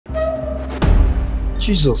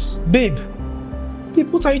Jesus. Babe,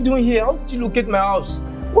 what are you doing here? How did you locate my house?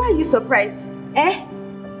 Why are you surprised? Eh?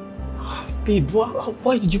 Babe,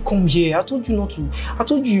 why did you come here? I told you not to. I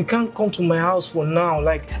told you can't come to my house for now.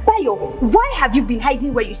 Like, Bayo, why have you been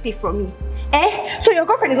hiding where you stay from me? Eh? So your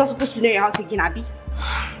girlfriend is not supposed to know your house again, Abby?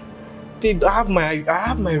 Babe, I have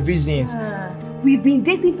my reasons. We've been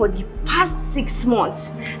dating for the past 6 months,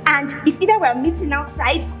 and it's either we are meeting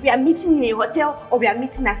outside, we are meeting in a hotel, or we are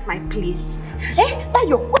meeting at my place. Eh?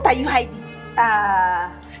 Bayo, what are you hiding?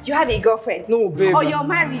 You have a girlfriend? No, babe. Or you're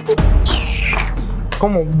married?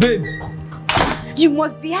 Come on, babe. You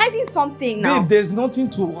must be hiding something now. Babe, there's nothing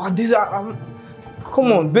to. These are.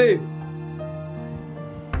 Come on, babe.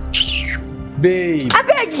 Babe. I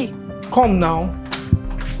beg you. Come now.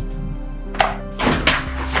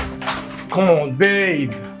 Come on,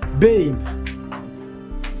 babe. Babe.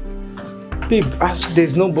 Babe,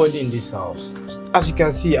 there's nobody in this house. As you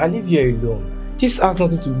can see, I live here alone. This has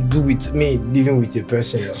nothing to do with me living with a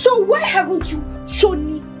person. So why haven't you shown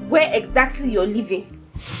me where exactly you're living?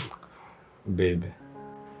 Babe,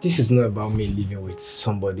 this is not about me living with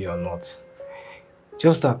somebody or not.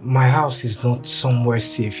 Just that my house is not somewhere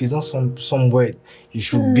safe. It's not somewhere you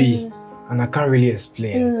should be. And I can't really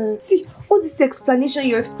explain. See, all this explanation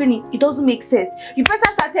you're explaining, it doesn't make sense. You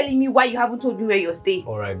better start telling me why you haven't told me where you're staying.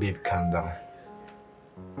 Alright, babe, calm down.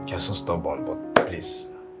 You're so stubborn, but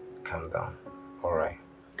please, calm down. Alright.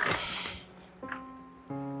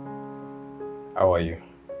 How are you?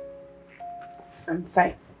 I'm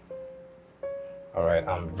fine. Alright,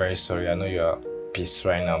 I'm very sorry. I know you're pissed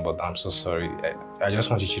right now, but I'm so sorry. I just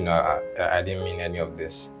want you to know I didn't mean any of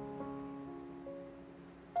this.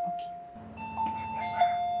 Okay.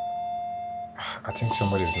 I think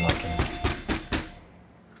somebody's knocking.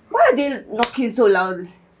 Why are they knocking so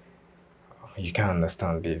loudly? You can't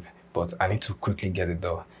understand, babe, but I need to quickly get the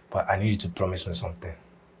door. But I need you to promise me something.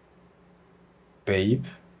 Babe?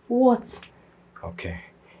 What? Okay.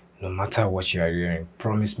 No matter what you are hearing,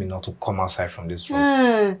 promise me not to come outside from this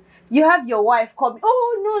room. You have your wife coming.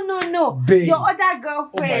 Oh, no. Babe. Your other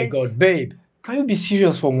girlfriend. Oh my God, babe. Can you be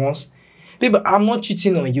serious for once? Babe, I'm not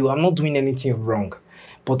cheating on you. I'm not doing anything wrong.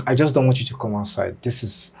 But I just don't want you to come outside. This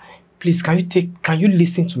is... Please, can you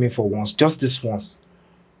listen to me for once? Just this once.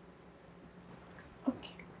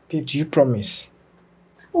 Okay. Babe, do you promise?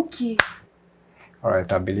 Okay. Alright,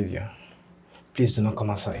 I believe you. Please do not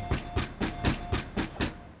come outside.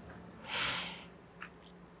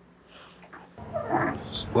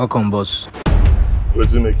 Welcome, boss. What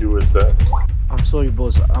did make you waste that? I'm sorry,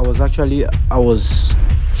 boss. I was You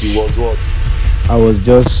was what? I was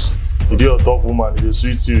just... Did you a dog woman? Did you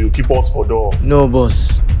sweet you? You keep us for door. No, boss.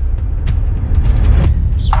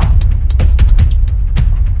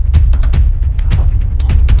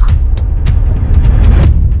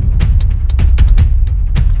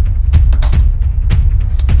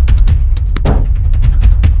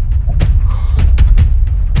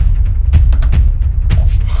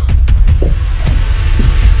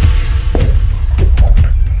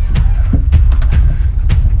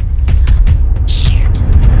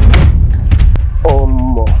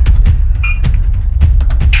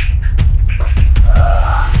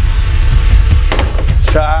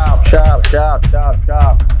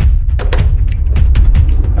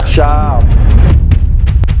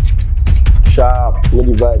 Sharp. Know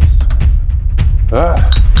the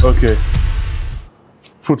vibes. Okay.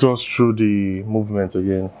 Put us through the movement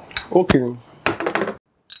again. Okay.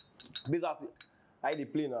 Basically, I dey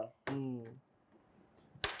play now.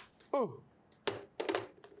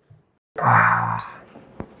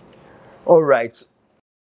 All right.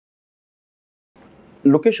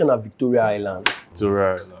 Location at Victoria Island.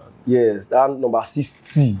 Victoria Island. Yes, that number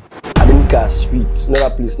 60. Adenika Street.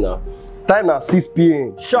 Another place now. Time now 6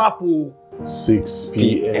 p.m. Sharp. 6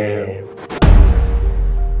 p.m.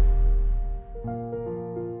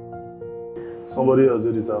 Somebody else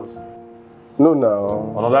did this house. No,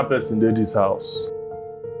 no. Another person did this house.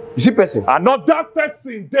 You see person? Another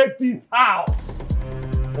person did this house.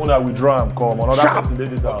 When I withdraw and come, another person did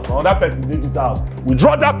this house. Another person did this house.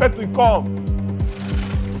 Withdraw that person, come.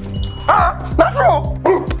 Not true.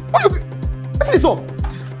 What's this up?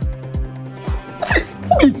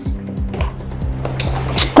 Please.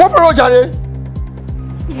 Come for road, Jare.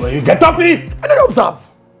 When you get up here, I don't observe.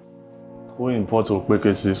 Who import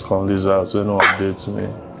Okpekesis come this house when no updates me?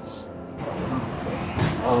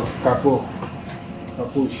 Capo,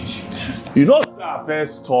 you know, say I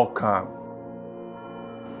first talk calm.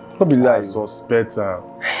 Don't be I lying. suspect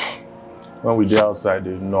when we dey outside,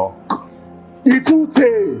 they know. The too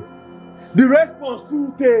tay. The response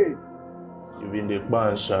too tay. You been the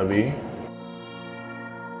ban, Shabi.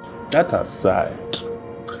 That aside,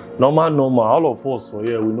 Normal. All of us for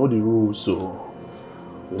here, we know the rules, so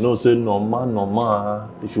we know say normal.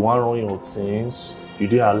 If you want to run your things, you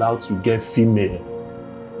dey allowed to get female.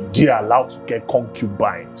 You dey allowed to get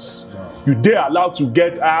concubines. You dey allowed to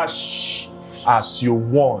get ash as you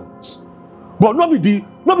want. But not be to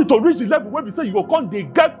reach the level where we say you go come dey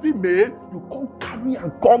get female, you come carry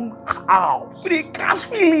and come house. You dey catch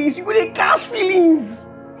feelings.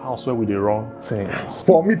 House where we dey run things.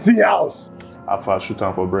 For meeting house. After shoot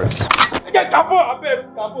am for breast. Capo, I beg,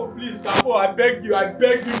 Capo, please, Capo, I beg you in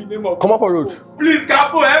the name of. Come on for road. Please,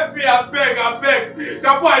 Capo, help me, I beg.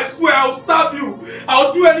 Capo, I swear I'll serve you.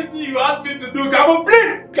 I'll do anything you ask me to do. Capo,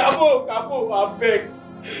 please, Capo, I beg.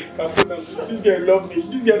 Capo, now, this girl love me.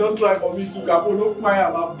 This girl don't try for me too. Capo, don't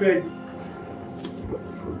mind, I beg.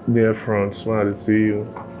 Near front, when I see you,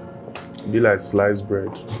 be like sliced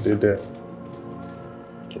bread. They there.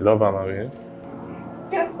 You love her, Mary?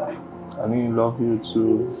 Yes, sir. I mean, you love you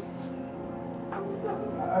too.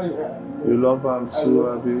 You love him too,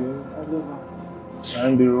 Abby. I love her.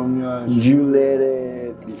 I'm the Romeo and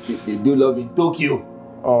Juliet. They do love in Tokyo.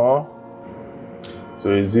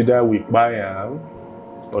 So it's either we buy him,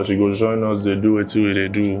 or she go join us. They do what they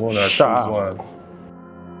do. One choose one.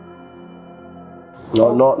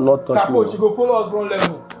 Not touch Capo, me. she go follow us run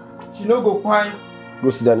level. She no go find. Go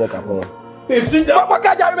sit down there, Capo. Babe, sit down. Papa,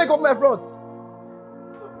 can't you make up my front?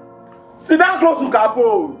 Sit down close to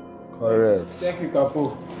Capo. Correct. Thank you,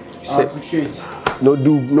 Capo. I Say- appreciate. No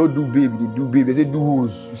do baby. They do baby. They say do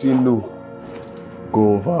who's. You say no.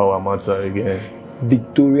 Go over our matter again.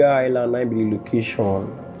 Victoria Island, I be the location.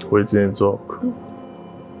 Waiting talk.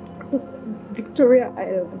 Victoria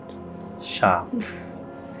Island. Sharp.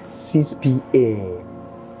 6 p.m.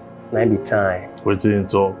 9 be time. Waiting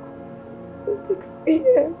talk. 6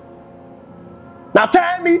 p.m. Now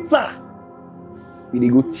 10 meter. We dey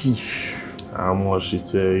go thief. How much she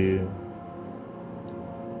tell you?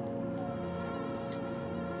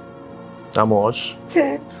 How much?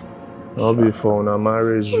 10. Not before na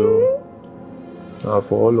marriage, though.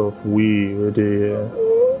 For all of we, where they here.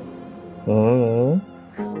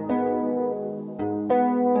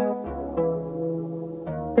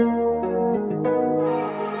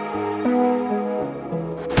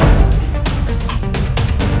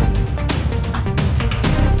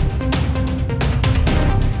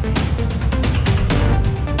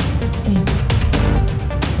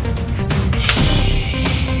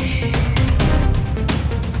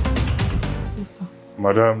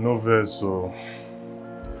 Madam, no verse, so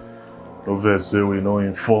no verse say we no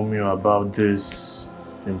inform you about this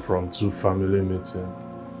impromptu family meeting.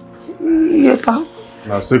 Yes, sir.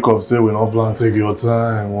 Now, sake of say we not plan take your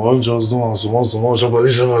time, we won't just do on so much, but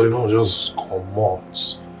this family don't just come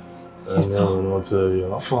out. And then we not tell you,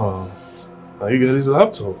 not fun. Now you get this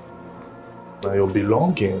laptop. Now your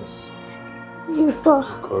belongings. Yes, sir.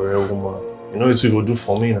 Correct woman. You know what you go do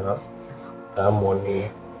for me now? That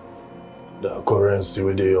money, that currency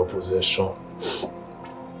with your possession.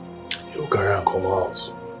 You carry and come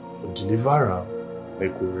out. You deliver and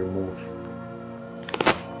make we remove.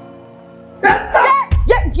 Yes,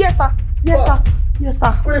 sir. Yes, sir. Yes,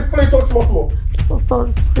 sir. Please talk small. So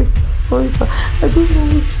sorry, sir. I don't know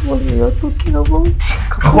which one you're talking about.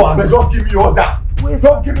 Come on, don't give me order. Wait,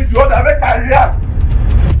 Don't give me the order, make I react.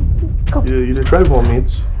 You try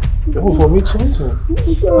vomit. You vomit something.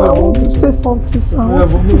 I want to say something, sir.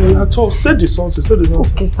 Say the something.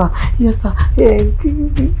 Okay, sir. Yes, sir.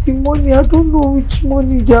 The money, I don't know which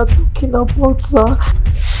money they are talking about, sir.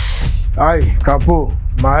 Aye, Capo,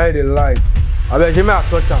 my head is light. I bet you may have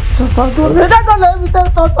touched him. Just don't let me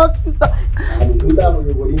touch me, sir. Put that on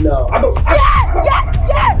your body now.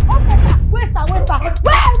 Yeah. Okay,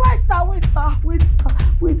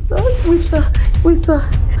 sir. Wait, sir.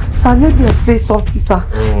 Sir, let me explain something, sir.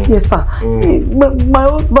 Yes, sir. My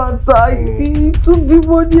husband, sir, he took the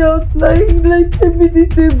money out like 10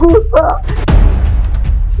 minutes ago, sir.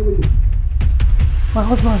 My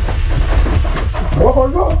husband. What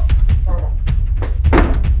on God?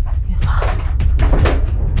 Yes, sir.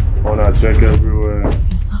 Wanna check everywhere.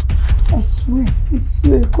 Yes, sir. I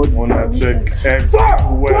swear. God, Wanna check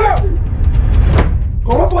everywhere.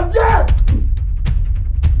 Come on for there.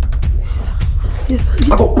 Yes,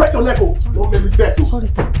 sir. I go press your neck. Don't make me vex. Sorry,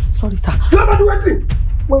 sir. You never do anything.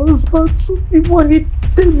 My husband took the money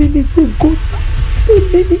 10 minutes ago, sir.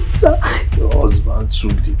 10 minutes, sir. Your husband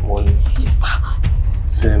took the money Yes,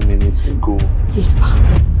 sir. 10 minutes ago. Yes, sir.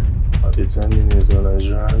 At the 10 minutes on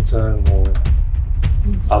Nigerian time,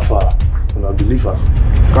 Alpha, you not believe her?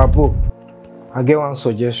 Capo, I get one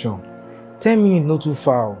suggestion. 10 minutes not too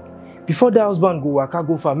far. Before the husband go waka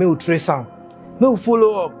go far, may we trace him. May we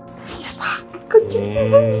follow up. Yes, sir. Can't you see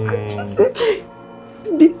that? Can't you see?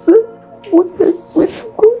 This what I swear to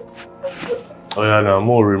God. Oh yeah, now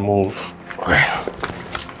more remove.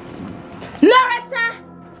 Loretta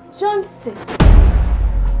Johnson.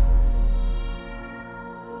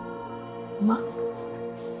 Ma.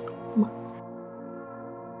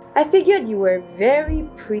 I figured you were a very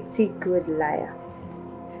pretty good liar.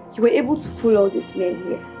 You were able to fool all these men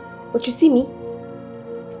here. But you see me?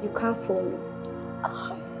 You can't fool me.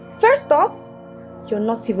 First off, you're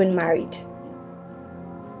not even married.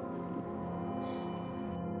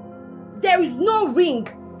 There is no ring.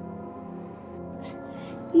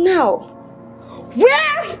 Now,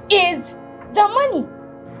 where is the money?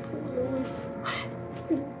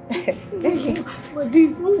 But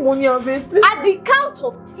there's no money available. At the count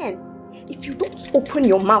of 10, if you don't open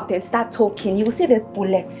your mouth and start talking, you will say there's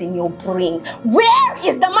bullets in your brain. Where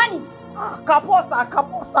is the money?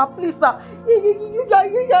 Kaposa, please, sir.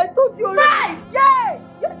 I told you already. 5! Yeah.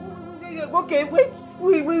 Okay, wait.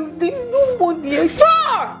 There's no money. 4!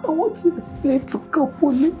 I want to explain to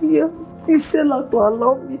Kapo. Let me please tell her to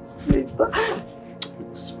allow me to explain, sir.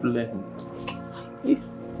 Explain.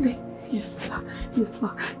 Please. Yes, sir. Yes,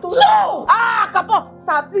 sir. No! Kapo,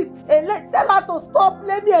 sir, please. Tell her to stop.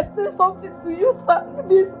 Let me explain something to you, sir. Let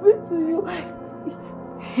me explain to you.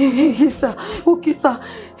 Yes, sir. Okay, sir.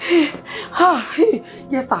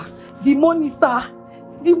 Yes, sir. The money, sir.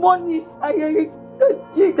 The money. I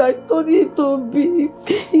told you to be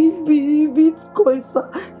Bitcoin,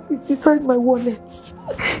 sir. It's inside my wallet.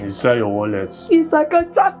 Inside your wallet? Yes, I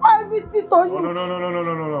can transfer everything to you.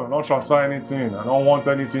 No. Not transfer anything. I don't want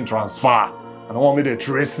anything transfer. I don't want me to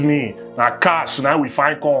trace me. Now cash. Now we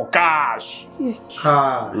find cash. Yes.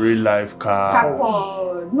 Cash. Real life cash.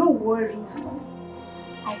 Papa, no worry.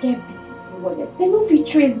 I get BTC wallet. They no fit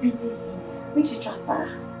trace BTC. Make she transfer.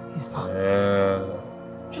 Yes, sir.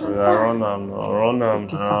 Run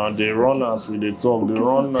am. They run us with the talk. They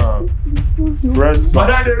run am. Press.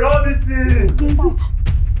 Madam, they run this thing.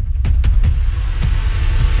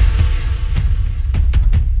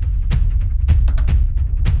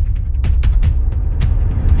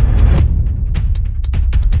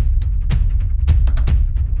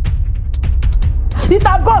 It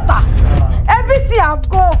have gone, sir. Everything have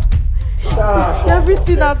gone.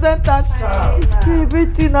 Everything has entered.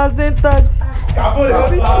 Everything has entered.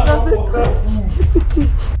 Everything has entered. Everything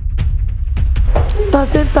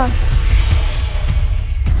has entered.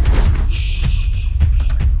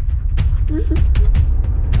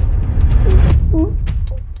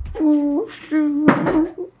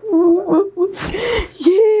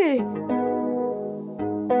 Yeah.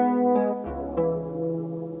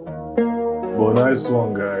 But nice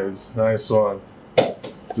one, guys. Nice one.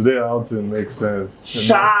 Today outing makes sense.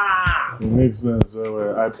 It makes sense.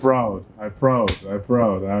 I proud. I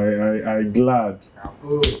glad.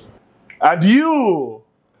 And you?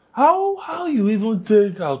 How you even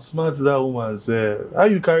take outsmart that woman say? How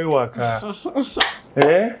you carry waka?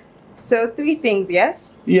 Eh? So 3 things,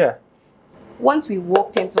 yes? Yeah. Once we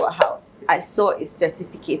walked into her house, I saw a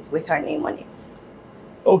certificate with her name on it.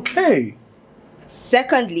 Okay.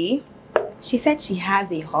 Secondly, she said she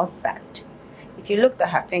has a husband. If you looked at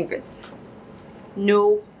her fingers,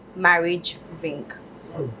 no marriage ring.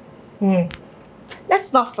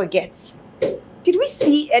 Let's not forget. Did we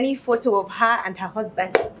see any photo of her and her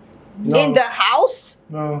husband in the house?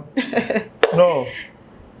 No. No.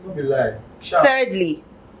 Don't be lying. Thirdly,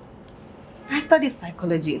 I studied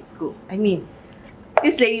psychology in school. I mean,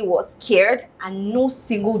 this lady was scared and no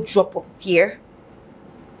single drop of tear.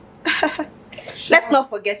 Let's not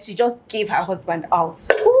forget she just gave her husband out.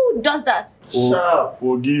 Who does that?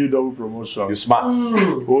 We'll give you double promotion. You smart.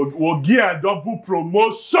 We'll give a double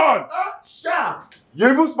promotion. Sharp. You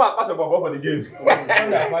even smart pass your ball for the game.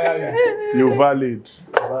 You're valid.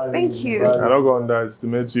 Thank you. I'm not going to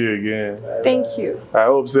underestimate you again. Thank you. I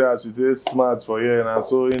hope say as you take smart for you and I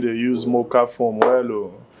saw in the use mocha form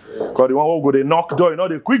well. Because the one who go they knock door, you know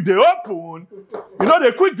they quick they open. You know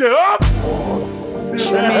they quick they open.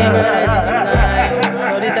 Show me better tonight.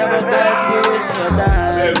 No, this type of girl to be wasting your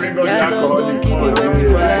time. Yeah, just don't keep me waiting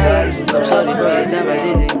for life. I'm sorry for the time I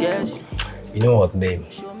didn't get you. You know what, babe?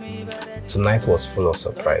 Tonight was full of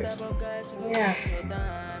surprise. Yeah.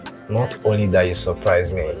 Not only that you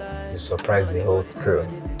surprised me, you surprised the whole crew.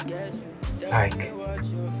 Like,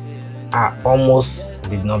 I almost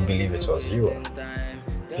did not believe it was you.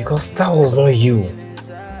 Because that was not you.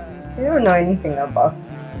 You don't know anything about me.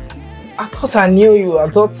 I thought I knew you. I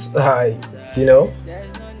thought, you know.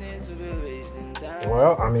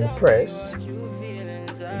 Well, I'm impressed. You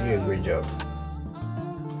do a great job.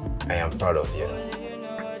 I am proud of you.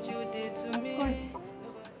 Of course.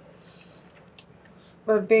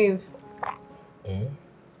 But babe, Hmm?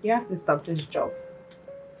 you have to stop this job.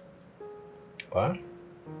 What?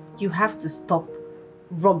 You have to stop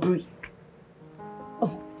robbery.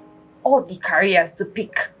 Of all the careers to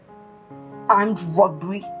pick, armed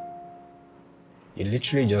robbery. You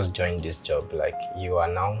literally just joined this job like you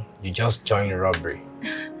just joined robbery.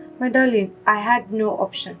 My darling, I had no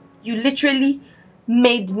option. You literally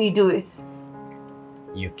made me do it.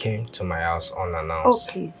 You came to my house Oh, unannounced.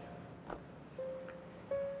 please.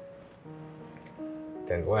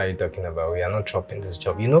 Then what are you talking about? We are not dropping this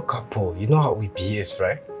job. You know Kapo, you know how we behave,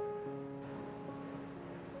 right?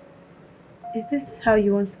 Is this how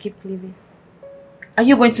you want to keep living? Are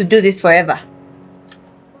you going to do this forever?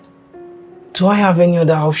 Do I have any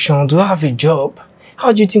other option? Do I have a job?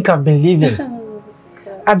 How do you think I've been living?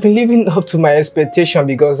 I've been living up to my expectation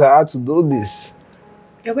because I had to do this.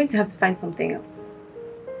 You're going to have to find something else.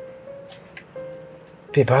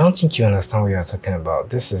 Babe, I don't think you understand what you're talking about.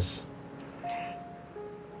 This is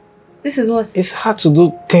what? It's hard to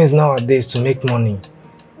do things nowadays to make money.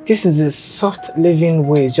 This is a soft living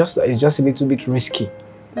way. It's just a little bit risky.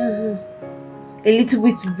 A little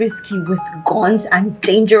bit risky with guns and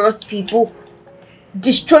dangerous people.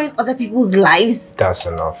 Destroying other people's lives. That's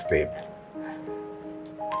enough, babe.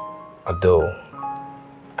 Although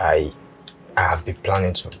I have been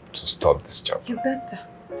planning to stop this job. You better.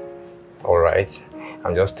 Alright?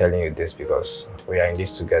 I'm just telling you this because we are in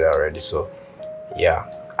this together already. So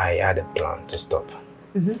yeah, I had a plan to stop.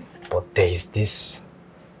 But there is this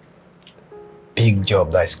big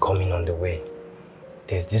job that is coming on the way.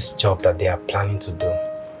 There's this job that they are planning to do.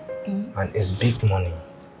 And it's big money.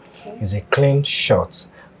 It's a clean shot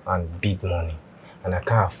and big money. And I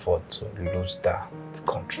can't afford to lose that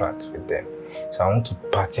contract with them. So I want to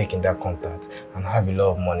partake in that contract and have a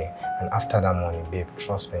lot of money. And after that money, babe,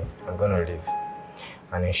 trust me, I'm gonna leave.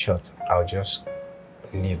 And in short, I'll just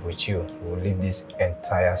live with you. We'll leave this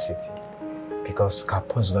entire city. Because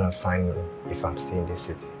Kapo is gonna find me if I'm still in this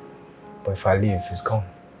city. But if I leave, he's gone.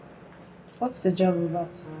 What's the job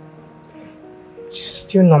about? Just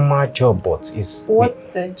still normal job, but it's... What's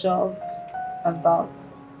the job about?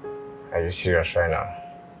 Are you serious right now?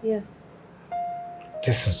 Yes.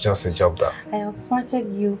 This is just a job that... I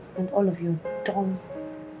outsmarted you and all of your dumb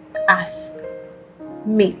ass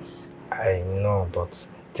mates. I know, but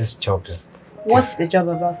this job is... What's the job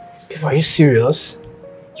about? Babe, are you serious?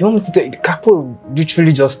 You want me to take... Kapo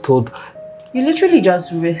literally just told... You literally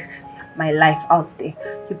just risked my life out there.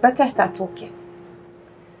 You better start talking.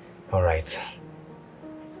 Alright.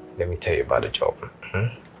 Let me tell you about the job.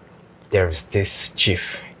 There is this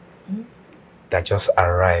chief that just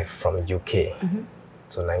arrived from UK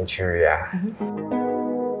to Nigeria.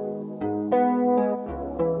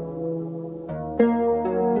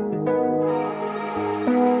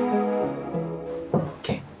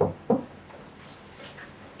 Okay.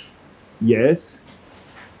 Yes.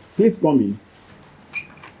 Please come in.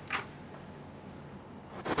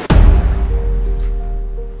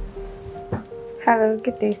 Hello,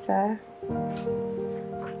 good day, sir.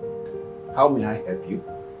 How may I help you?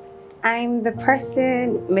 I'm the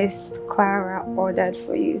person Miss Clara ordered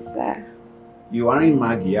for you, sir. You aren't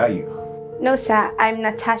Maggie, are you? No, sir, I'm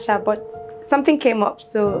Natasha, but something came up,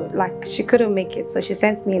 so like she couldn't make it, so she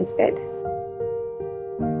sent me instead.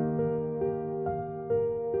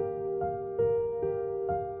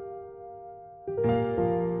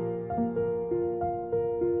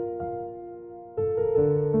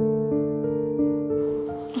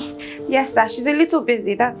 Yes, sir, she's a little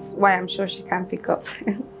busy. That's why I'm sure she can't pick up.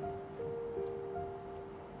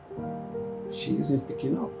 She isn't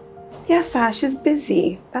picking up. Yes, sir, she's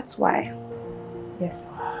busy. That's why. Yes.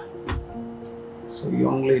 So,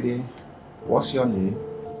 young lady, what's your name?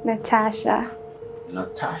 Natasha.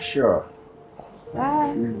 Natasha.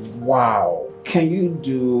 Bye. Wow. Can you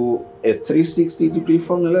do a 360-degree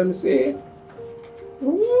for me? Let me see.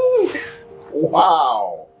 Woo.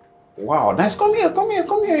 Wow. Wow. Nice. Come here.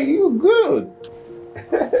 You good.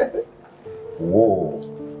 Whoa.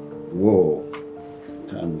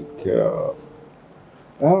 Come here.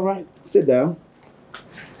 All right. Sit down.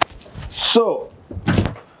 So,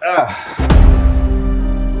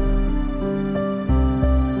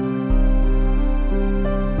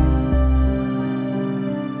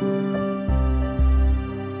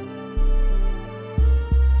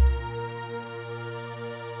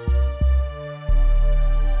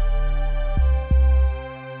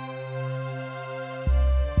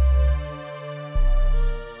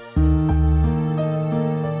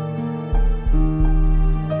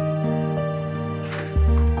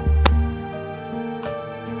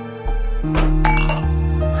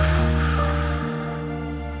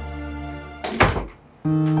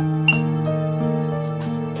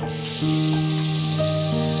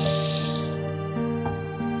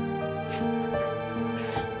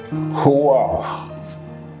 Wow.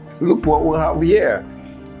 Look what we have here.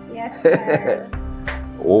 Yes, sir.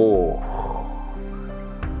 Oh.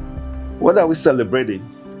 What are we celebrating?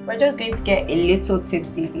 We're just going to get a little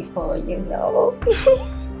tipsy before, you know.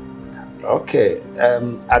 Okay.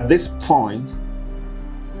 At this point,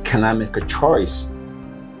 can I make a choice?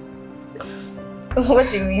 What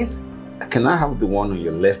do you mean? Can I have the one on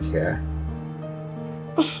your left here?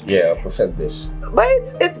 Yeah, I prefer this. But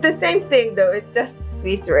it's the same thing though. It's just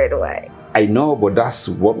sweet red wine. I know, but that's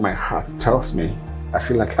what my heart tells me. I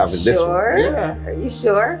feel like having this one. Sure? Yeah. Are you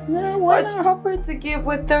sure? Yeah, What's proper to give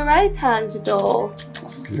with the right hand though?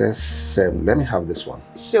 Let me have this one.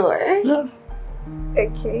 Sure. Yeah.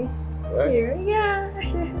 Okay. Right. Here, yeah.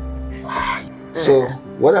 So,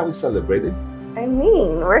 what are we celebrating? I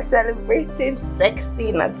mean, we're celebrating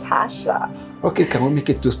sexy Natasha. Okay, can we make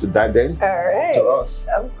a toast to that then? All right. To us.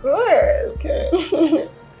 Of course. Okay.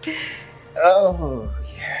 Oh,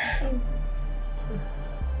 yeah.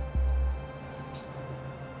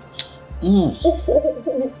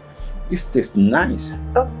 This tastes nice.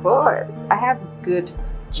 Of course. I have good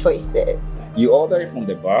choices. You ordered it from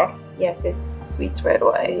the bar? Yes, it's sweet red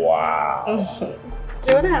wine. Wow. Do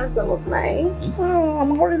you want to have some of mine? No,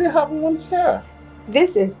 I'm already having one here.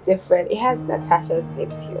 This is different. It has Natasha's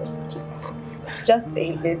lips here, so just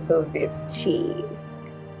a little bit cheap.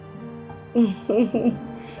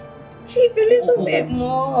 Cheap a little bit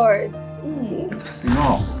more. That's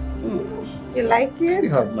enough. You like I still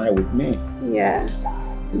it? have mine with me. Yeah.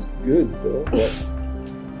 It's good though.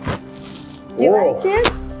 You like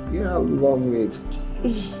it? Yeah, I love it.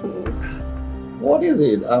 What is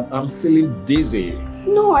it? I'm feeling dizzy.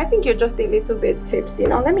 No, I think you're just a little bit tipsy.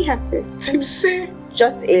 Now let me have this. Tipsy?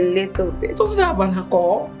 Just a little bit. Doesn't have an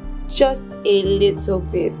alcohol? Just a little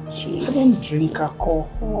bit cheap. I don't drink alcohol.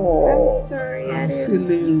 I'm sorry, I I'm didn't.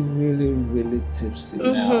 feeling really tipsy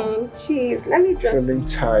now. Cheap. Let me drop. Feeling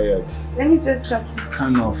tired. Let me just drop this.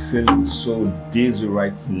 Kind of feeling so dizzy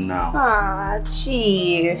right now. Ah,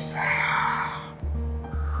 Chief.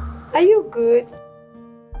 Are you good?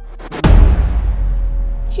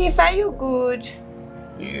 Chief, are you good?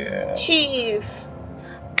 Yeah. Chief.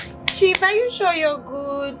 Chief, are you sure you're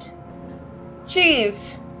good?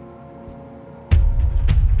 Chief.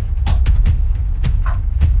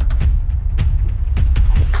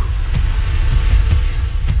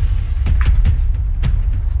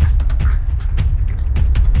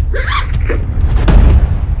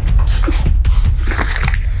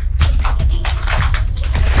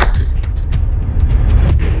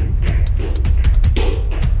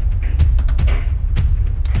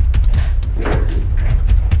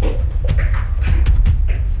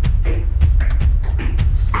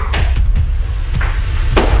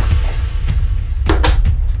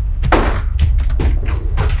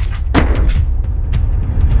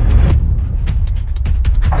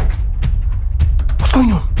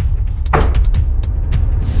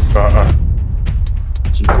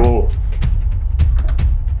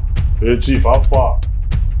 Chief, how far?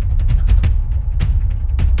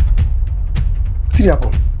 What did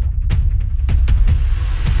happen?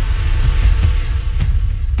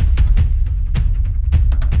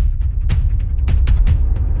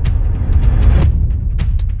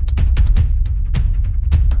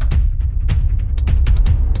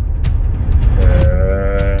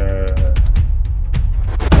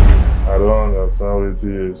 I don't understand what it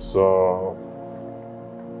is, so...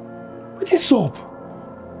 What is up?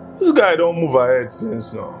 This guy don't move ahead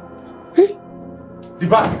since now. Hey? The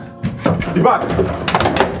bag! The bag!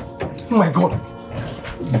 Oh my god!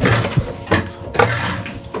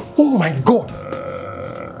 Oh my god!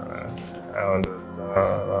 I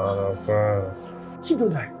understand. She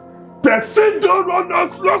don't die. Person don't run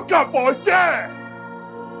us local for here!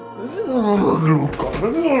 This is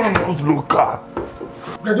not us local.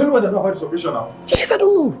 I don't know what I know about this operation now. Yes, I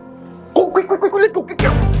don't know. Go, quick, let's go, quick.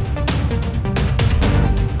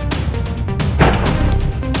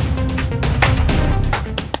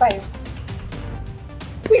 Five.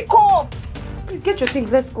 Wake up! Please get your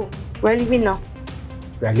things, let's go. We're leaving now.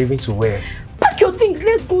 We are leaving to where? Pack your things,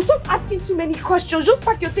 let's go. Stop asking too many questions. Just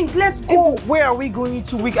pack your things, let's go. Where are we going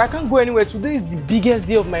to? I can't go anywhere. Today is the biggest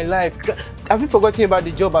day of my life. Have you forgotten about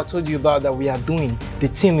the job I told you about that we are doing? The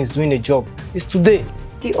team is doing a job. It's today.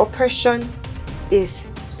 The operation is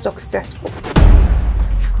successful.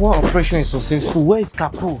 What operation is successful? Where is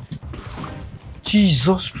Capo?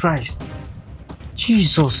 Jesus Christ.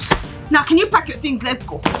 Jesus. Now, can you pack your things? Let's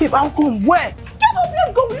go. Babe, I'll come. Where? Get up,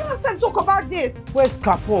 let's go. We don't have time to talk about this. Where's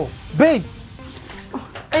Capo? Babe.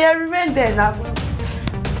 I remain there now.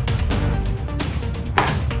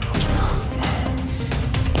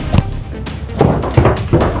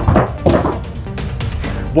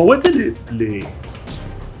 But what did they play?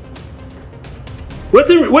 What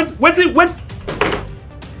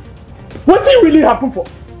really happened for?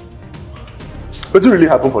 What really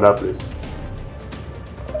happened for that place?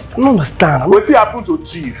 I don't understand. What happened to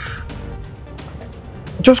Chief?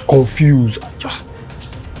 Just confused.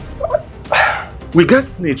 We get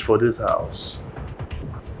snitch for this house.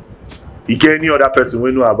 You get any other person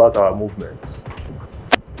we know about our movement?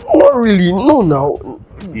 Not really. No, now.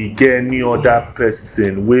 You get any other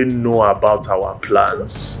person we know about our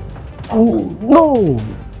plans? Oh, no.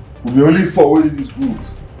 We only forward this group.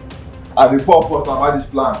 And the 4 of us about this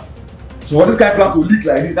plan. So for this kind of plan to leak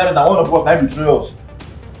like this, that means that one of us might betray us.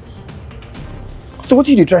 So what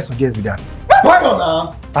did you try to suggest with that? Payo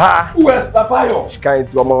now. Ah. Who else? Payo. She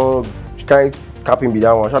can't cap him with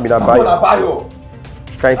that one. She can't be that Payo.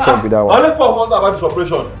 She can't talk with that one. Only 4 of us know about this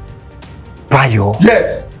operation. Payo?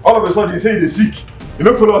 Yes. All of a sudden, they say they're sick. You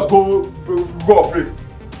don't follow us go operate.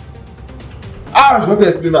 I just want to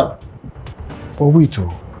explain now. But wait,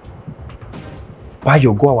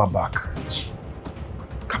 Payo, go our back.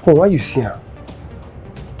 Capone, why you see her?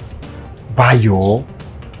 Payo.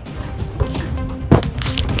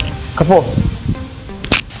 Capone.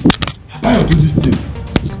 Payo do this thing.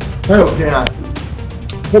 Payo get her.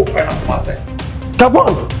 Go find out for myself.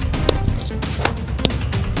 Capone.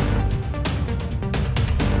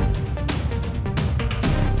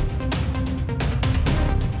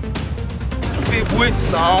 Babe, wait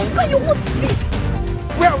now. Payo, what's it?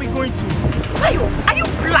 Where are we going to? Payo, are you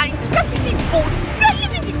blind? Can't you see boats? We are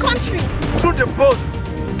leaving the country. Through the boat.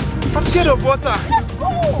 I'm scared of water. Let's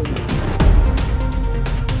go.